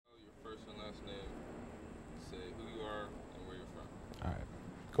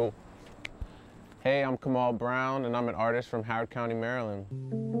Cool. Hey, I'm Kamal Browne, and I'm an artist from Howard County, Maryland.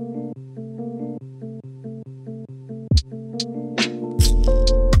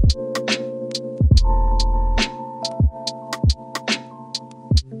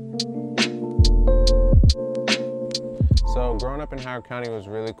 So growing up in Howard County was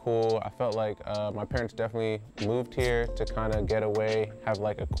really cool. I felt like my parents definitely moved here to kind of get away, have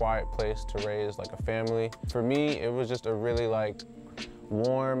like a quiet place to raise like a family. For me, it was just a really like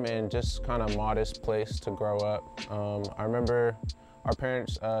warm and just kind of modest place to grow up. I remember our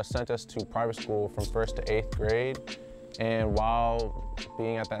parents sent us to private school from 1st to 8th grade. And while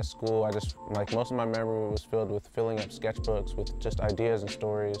being at that school, most of my memory was filled with filling up sketchbooks with just ideas and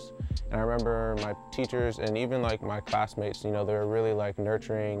stories. And I remember my teachers and even like my classmates, they were really like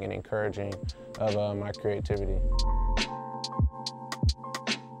nurturing and encouraging of my creativity.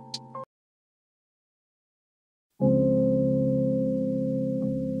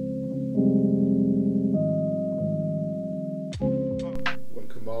 When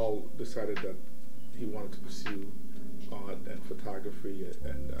Kamal decided that he wanted to pursue art and photography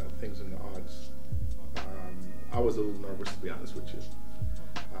and things in the arts, I was a little nervous, to be honest with you,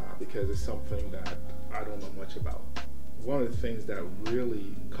 because it's something that I don't know much about. One of the things that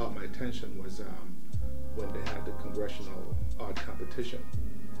really caught my attention was when they had the Congressional Art Competition,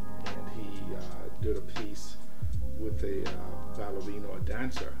 and he did a piece with a ballerina or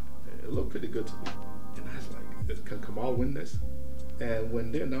dancer. It looked pretty good to me, and I was like, can Kamal win this? And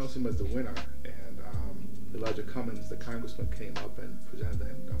when they announced him as the winner, and Elijah Cummings, the congressman, came up and presented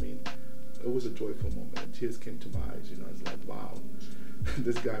him, I mean, it was a joyful moment, and tears came to my eyes. I was like, wow,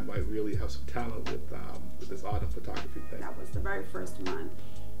 this guy might really have some talent with this art and photography thing. That was the very first one.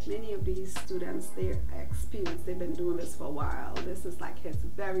 Many of these students, their experience, they've been doing this for a while. This is like his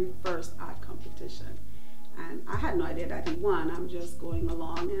very first art competition. And I had no idea that he won. I'm just going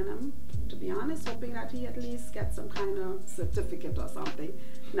along, and I'm, to be honest, hoping that he at least gets some kind of certificate or something,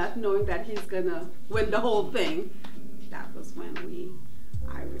 not knowing that he's gonna win the whole thing. That was when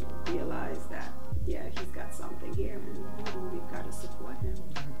I realized that, yeah, he's got something here, and we've got to support him.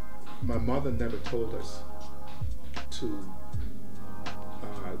 My mother never told us to,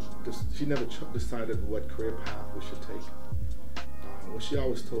 she never decided what career path we should take. What she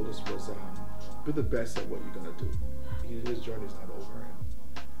always told us was, be the best at what you're going to do. His journey's not over,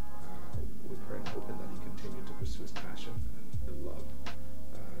 and we're praying and hoping that he continues to pursue his passion and the love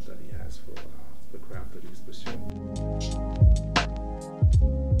that he has for the craft that he's pursuing.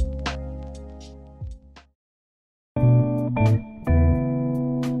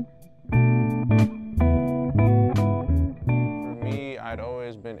 I'd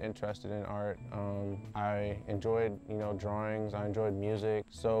always been interested in art. I enjoyed, drawings. I enjoyed music.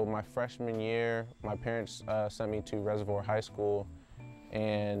 So my freshman year, my parents sent me to Reservoir High School,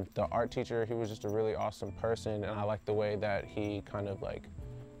 and the art teacher, he was just a really awesome person, and I liked the way that he kind of like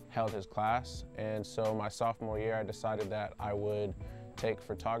held his class. And so my sophomore year, I decided that I would take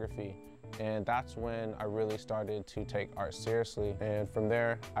photography. And that's when I really started to take art seriously. And from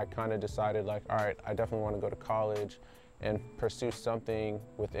there, I kind of decided like, all right, I definitely want to go to college and pursue something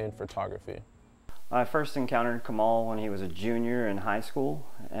within photography. I first encountered Kamal when he was a junior in high school,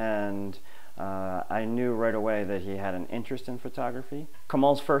 and I knew right away that he had an interest in photography.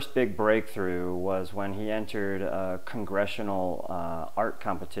 Kamal's first big breakthrough was when he entered a congressional art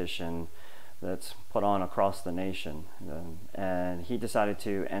competition that's put on across the nation, and he decided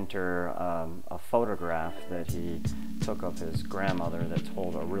to enter a photograph that he took of his grandmother that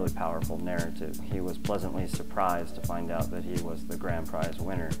told a really powerful narrative. He was pleasantly surprised to find out that he was the grand prize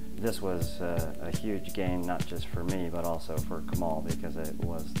winner. This was a huge gain, not just for me but also for Kamal, because it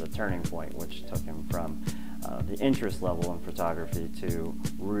was the turning point which took him from the interest level in photography to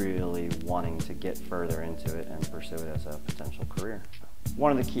really wanting to get further into it and pursue it as a potential career.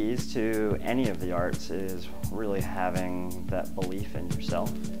 One of the keys to any of the arts is really having that belief in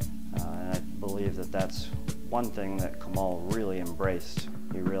yourself. And I believe that that's one thing that Kamal really embraced.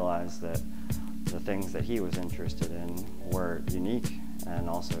 He realized that the things that he was interested in were unique and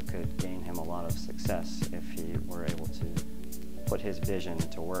also could gain him a lot of success if he were able to put his vision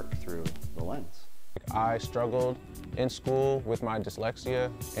to work through the lens. I struggled in school with my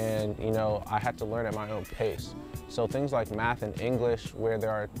dyslexia, and I had to learn at my own pace. So things like math and English, where there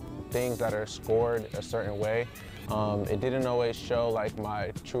are things that are scored a certain way, it didn't always show like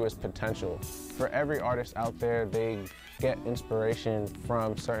my truest potential. For every artist out there, they get inspiration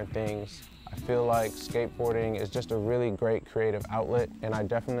from certain things. I feel like skateboarding is just a really great creative outlet, and I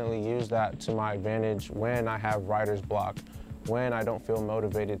definitely use that to my advantage when I have writer's block, when I don't feel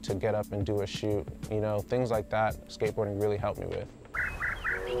motivated to get up and do a shoot. Things like that, skateboarding really helped me with.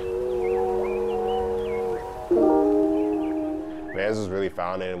 Vans was really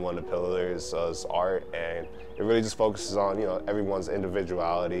founded in one of the pillars of art, and it really just focuses on, you know, everyone's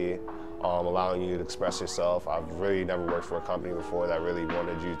individuality, allowing you to express yourself. I've really never worked for a company before that really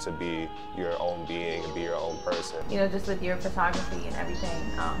wanted you to be your own being and be your own person. You know, just with your photography and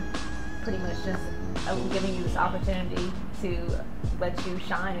everything, pretty much just giving you this opportunity to let you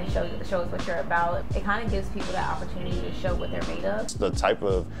shine and show us what you're about. It kind of gives people that opportunity to show what they're made of. The type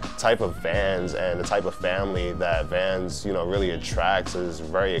of Vans and the type of family that Vans, you know, really attracts is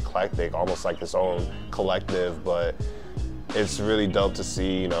very eclectic, almost like its own collective, but it's really dope to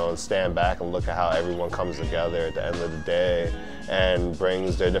see, you know, stand back and look at how everyone comes together at the end of the day and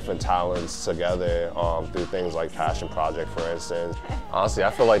brings their different talents together through things like passion project, for instance. Honestly,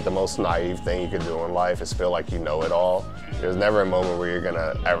 I feel like the most naive thing you could do in life is feel like you know it all. There's never a moment where you're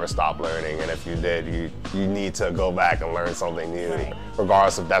gonna ever stop learning, and if you did, you need to go back and learn something new.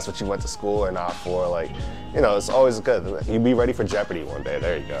 Regardless if that's what you went to school or not for, like, you know, it's always good. You be ready for Jeopardy one day,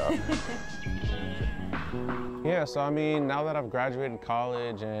 there you go. Yeah, so I mean, now that I've graduated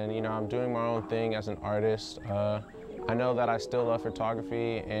college and, you know, I'm doing my own thing as an artist, I know that I still love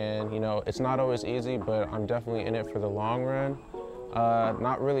photography, and, you know, it's not always easy, but I'm definitely in it for the long run.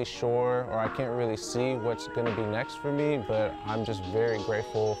 Not really sure, or I can't really see what's gonna be next for me, but I'm just very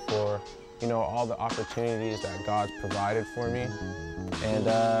grateful for, you know, all the opportunities that God's provided for me. And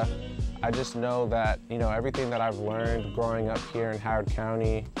I just know that, you know, everything that I've learned growing up here in Howard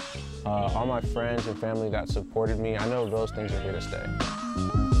County, all my friends and family that supported me, I know those things are here to stay.